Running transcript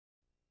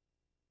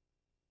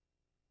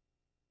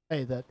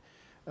that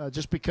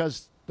just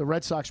because the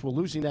Red Sox were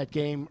losing that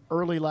game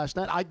early last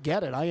night, I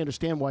get it. I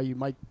understand why you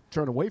might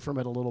turn away from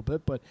it a little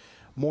bit, but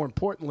more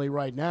importantly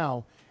right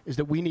now is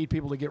that we need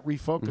people to get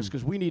refocused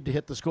because we need to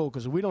hit the school,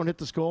 because if we don't hit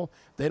the school,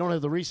 they don't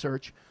have the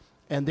research,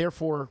 and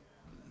therefore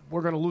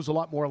we're going to lose a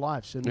lot more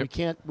lives, and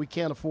we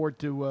can't afford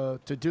to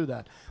do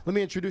that. Let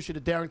me introduce you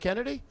to Darren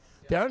Kennedy.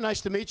 Darren,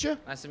 nice to meet you.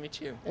 Nice to meet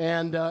you.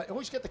 And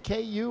always get the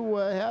KU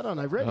hat on.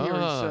 I read here he's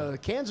a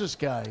Kansas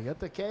guy. You got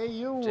the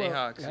KU.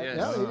 Jayhawks, yes.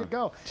 Yeah, there you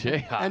go.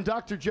 Jayhawks. And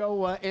Dr.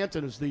 Joe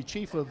Anton is the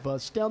chief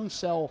of stem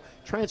cell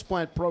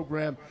transplant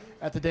program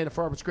at the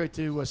Dana-Farber. It's great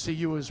to see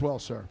you as well,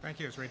 sir.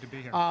 Thank you. It's great to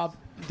be here.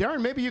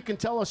 Darren, maybe you can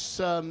tell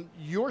us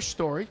your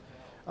story.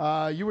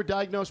 You were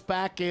diagnosed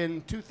back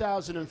in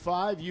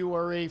 2005. You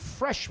are a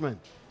freshman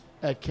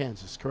at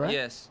Kansas, correct?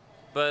 Yes.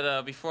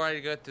 But before I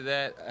go to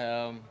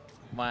that,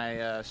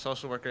 my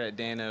social worker at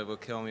Dana will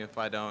kill me if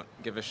I don't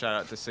give a shout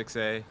out to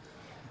 6A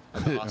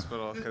at the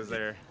hospital, because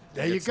they're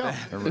there you go.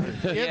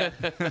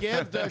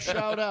 Give the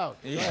shout out.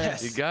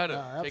 Yes. You got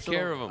it. Take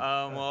care of them.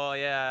 Well,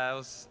 yeah, I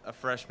was a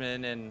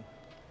freshman, and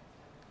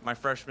my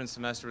freshman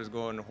semester was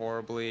going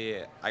horribly.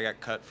 I got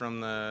cut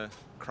from the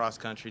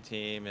cross-country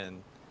team,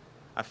 and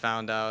I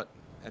found out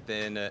at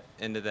the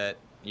end of that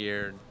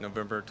year,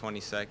 November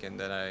 22nd,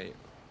 that I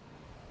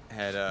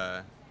had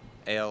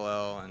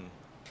ALL, and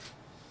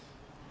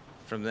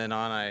from then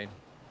on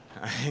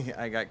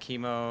I got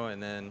chemo,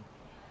 and then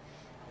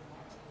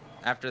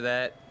after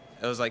that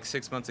it was like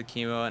 6 months of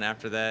chemo, and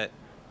after that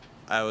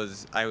I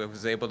was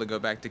able to go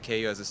back to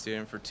KU as a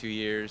student for 2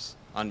 years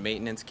on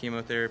maintenance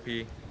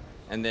chemotherapy,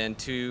 and then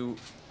two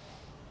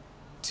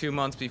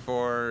months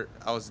before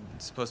I was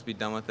supposed to be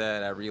done with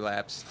that, I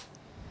relapsed,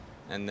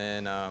 and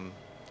then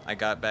I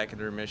got back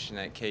into remission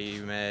at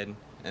KU Med,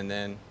 and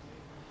then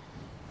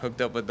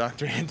hooked up with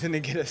Dr. Anton to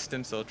get a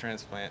stem cell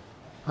transplant.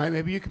 All right,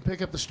 maybe you can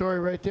pick up the story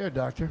right there,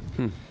 Doctor.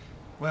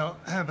 Well,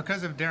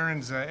 because of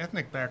Darren's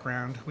ethnic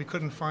background, we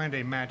couldn't find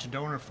a matched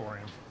donor for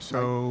him.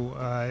 So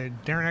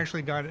Darren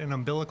actually got an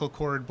umbilical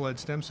cord blood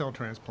stem cell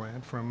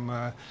transplant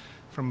from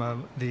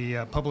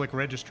the public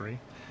registry,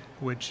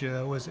 which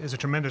is a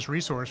tremendous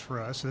resource for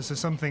us. This is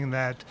something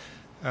that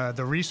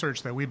the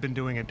research that we've been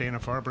doing at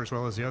Dana-Farber, as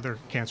well as the other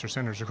cancer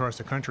centers across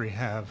the country,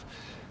 have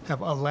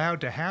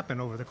allowed to happen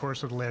over the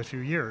course of the last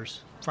few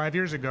years. 5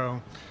 years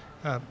ago,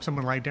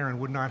 someone like Darren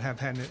would not have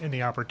had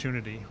any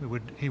opportunity.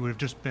 He would have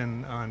just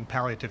been on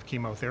palliative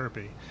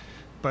chemotherapy.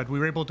 But we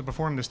were able to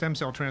perform the stem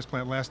cell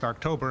transplant last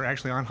October,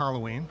 actually on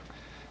Halloween,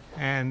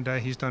 and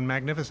he's done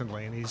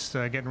magnificently. And he's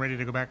getting ready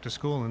to go back to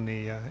school in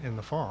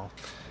the fall.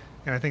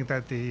 And I think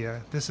that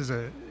this is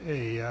a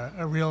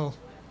real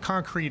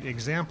concrete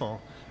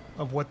example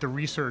of what the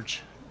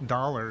research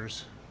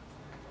dollars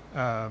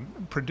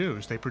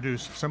produce. They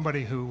produce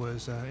somebody who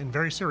was in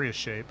very serious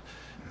shape,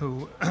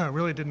 who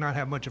really did not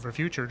have much of a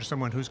future, to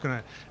someone who's going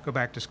to go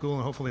back to school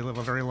and hopefully live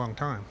a very long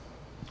time.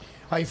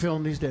 How you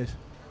feeling these days?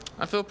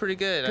 I feel pretty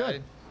good.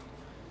 Good.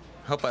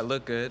 I hope I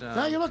look good.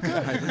 No, you look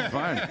good. You're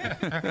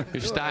fine.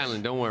 You're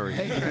styling, don't worry.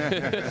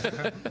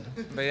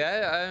 But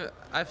yeah,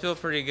 I feel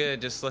pretty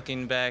good just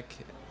looking back.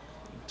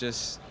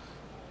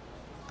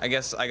 I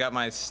guess I got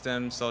my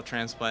stem cell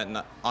transplant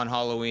on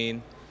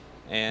Halloween,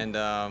 and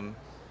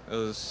it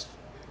was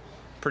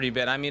pretty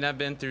bad. I mean, I've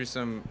been through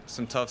some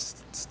tough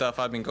stuff.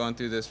 I've been going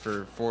through this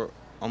for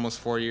almost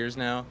 4 years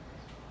now,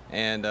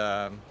 and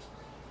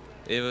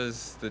it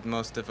was the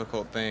most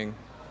difficult thing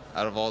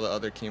out of all the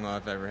other chemo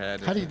I've ever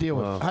had. How do you deal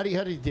with it? How do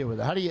you deal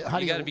with it? How do you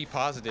got to be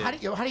positive.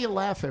 How do you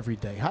laugh every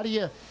day? How do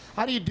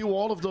you do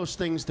all of those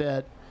things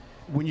that,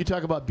 when you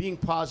talk about being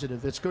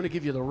positive, that's going to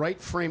give you the right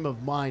frame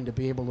of mind to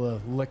be able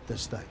to lick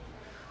this thing?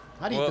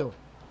 How do you do it?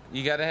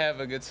 You got to have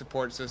a good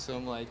support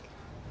system, like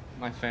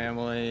my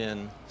family,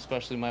 and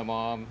especially my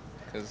mom.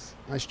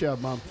 Nice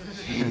job, Mom.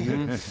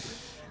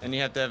 And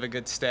you have to have a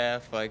good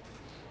staff, like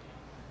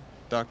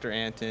Dr.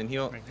 Anton.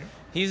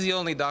 He's the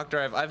only doctor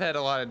I've had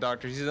a lot of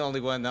doctors. He's the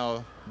only one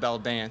that'll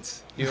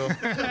dance. He'll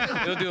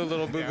do a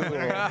little boo-boo.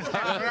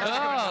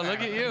 Oh, look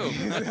at you.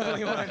 He's the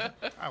only one.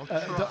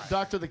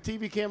 Doctor, the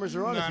TV cameras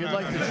are on if you'd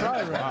like to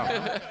try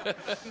right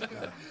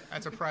now.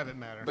 That's a private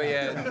matter. But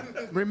yeah.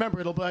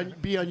 Remember, it'll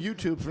be on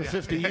YouTube for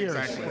 50 years.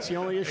 Exactly. That's the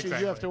only issue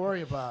you have to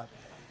worry about.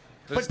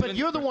 But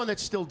you're the one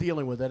that's still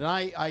dealing with it, and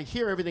I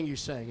hear everything you're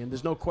saying, and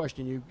there's no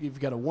question you've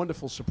got a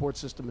wonderful support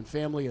system and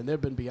family, and they've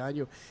been behind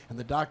you, and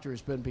the doctor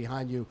has been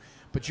behind you.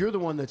 But you're the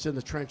one that's in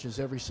the trenches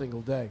every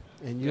single day,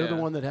 and you're the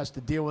one that has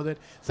to deal with it.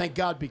 Thank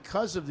God,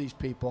 because of these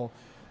people,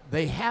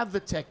 they have the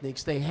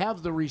techniques, they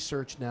have the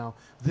research now.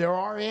 There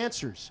are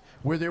answers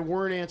where there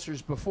weren't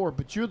answers before,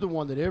 but you're the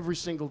one that every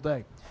single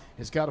day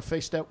has got to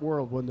face that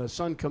world when the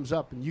sun comes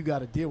up, and you got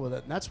to deal with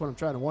it. And that's what I'm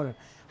trying to wonder.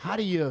 How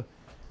do you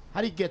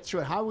get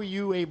through it? How were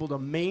you able to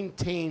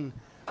maintain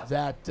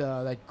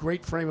that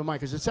great frame of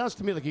mind? Because it sounds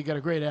to me like you got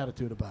a great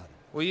attitude about it.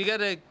 Well, you got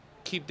to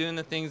keep doing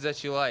the things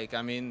that you like.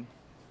 I mean,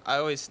 I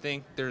always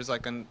think there's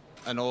like an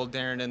old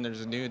Darren and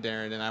there's a new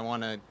Darren, and I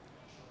want to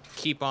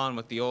keep on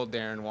what the old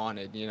Darren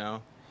wanted, you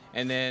know?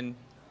 And then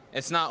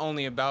it's not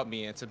only about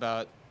me. It's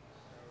about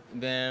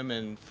them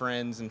and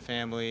friends and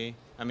family.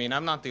 I mean,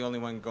 I'm not the only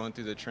one going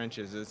through the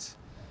trenches.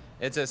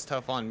 It's as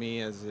tough on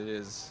me as it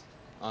is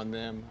on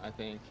them, I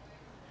think.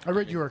 I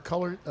read you're a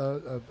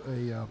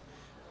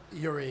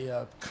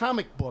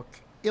comic book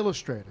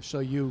illustrator, so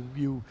you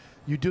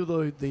do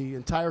the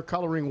entire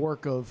coloring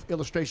work of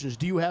illustrations.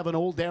 Do you have an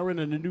old Darren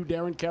and a new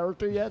Darren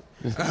character yet?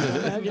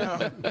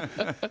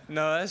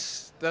 No,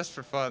 that's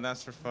for fun.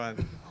 That's for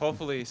fun.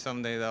 Hopefully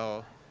someday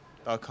they'll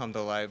come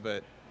to light,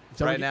 but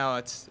right now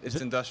it's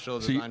industrial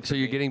design. So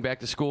you're getting back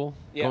to school,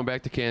 going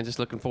back to Kansas.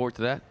 Looking forward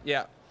to that.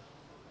 Yeah,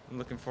 I'm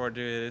looking forward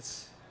to it.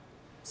 It's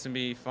gonna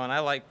be fun. I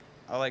like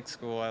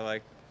school.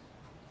 I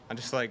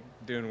just like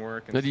doing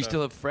work. And now, do you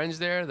still have friends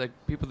there, like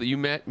people that you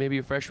met maybe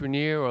your freshman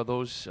year, or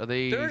are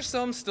they? There's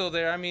some still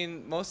there. I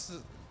mean,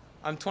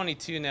 I'm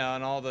 22 now,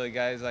 and all the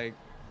guys I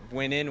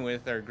went in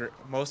with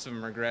most of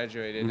them are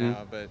graduated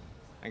now. But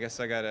I guess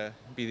I gotta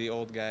be the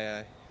old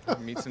guy. I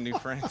meet some new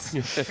friends.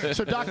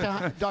 So,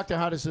 Doctor,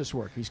 how does this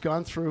work? He's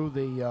gone through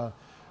the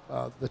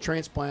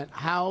transplant.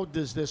 How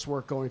does this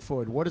work going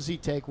forward? What does he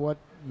take? What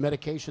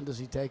medication does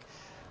he take?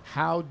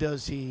 How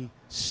does he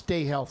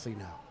stay healthy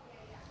now?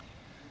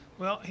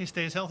 Well, he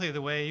stays healthy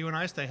the way you and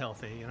I stay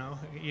healthy, you know,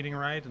 eating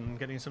right and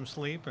getting some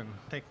sleep and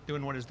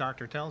doing what his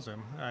doctor tells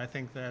him. I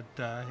think that,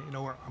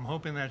 I'm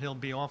hoping that he'll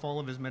be off all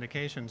of his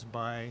medications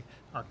by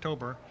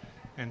October,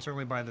 and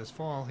certainly by this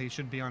fall, he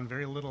should be on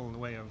very little in the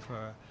way of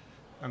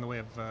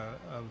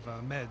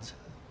meds.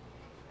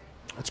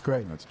 That's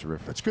great. That's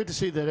terrific. It's good to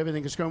see that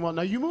everything is going well.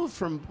 Now, you moved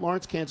from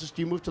Lawrence, Kansas.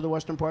 Do you move to the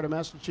western part of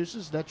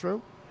Massachusetts? Is that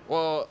true?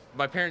 Well,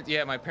 my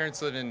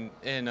parents live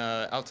in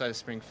outside of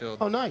Springfield.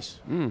 Oh, nice.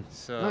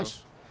 So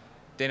Nice.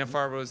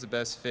 Dana-Farber was the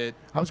best fit.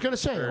 I was going to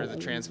say, for the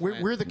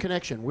transplant. where the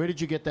connection? Where did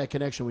you get that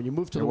connection? When you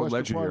moved to the what led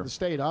western you part here? of the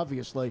state,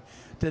 obviously.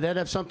 Did that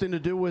have something to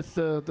do with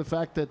the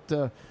fact that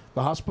the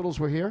hospitals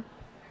were here?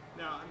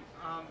 No,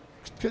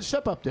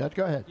 Step up, Dad.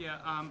 Go ahead. yeah,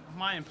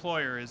 my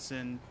employer is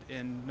in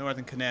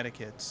northern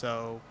Connecticut,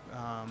 so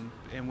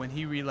and when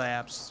he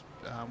relapsed,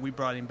 we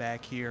brought him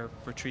back here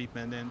for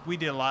treatment, and we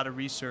did a lot of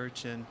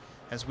research, and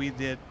as we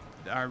did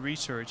our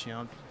research,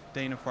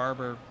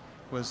 Dana-Farber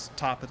was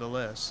top of the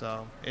list,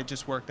 so it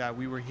just worked out.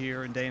 We were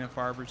here, and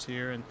Dana-Farber's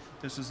here, and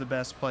this is the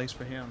best place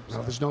for him.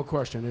 No, there's no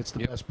question. It's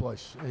the best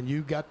place. And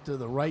you got to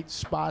the right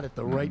spot at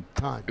the right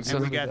time. And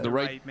we got the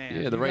right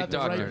man. Yeah, the right got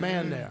doctor. the right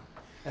man there.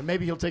 And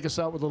maybe he'll take us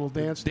out with a little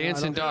dance.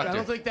 Dancing doctor. I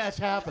don't think that's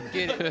happening.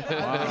 I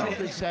don't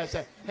think that's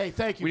happening. Hey,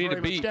 thank you We need very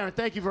a much, beat. Darren.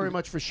 Thank you very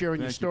much for sharing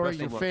your Thank you. story, Best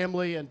your of luck.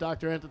 family, and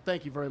Dr. Anthony.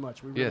 Thank you very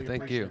much. We really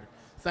thank appreciate you. it.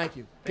 Thank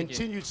you. Thank you.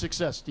 Continued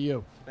success to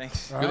you.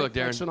 Thanks. All Good right? luck,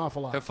 Darren. Thanks an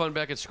awful lot. Have fun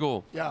back at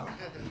school. Yeah. All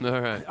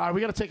right. All right,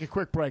 we got to take a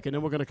quick break, and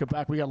then we're going to come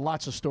back. We got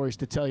lots of stories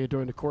to tell you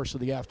during the course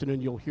of the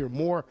afternoon. You'll hear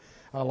more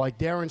like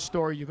Darren's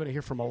story. You're going to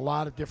hear from a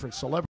lot of different celebrities.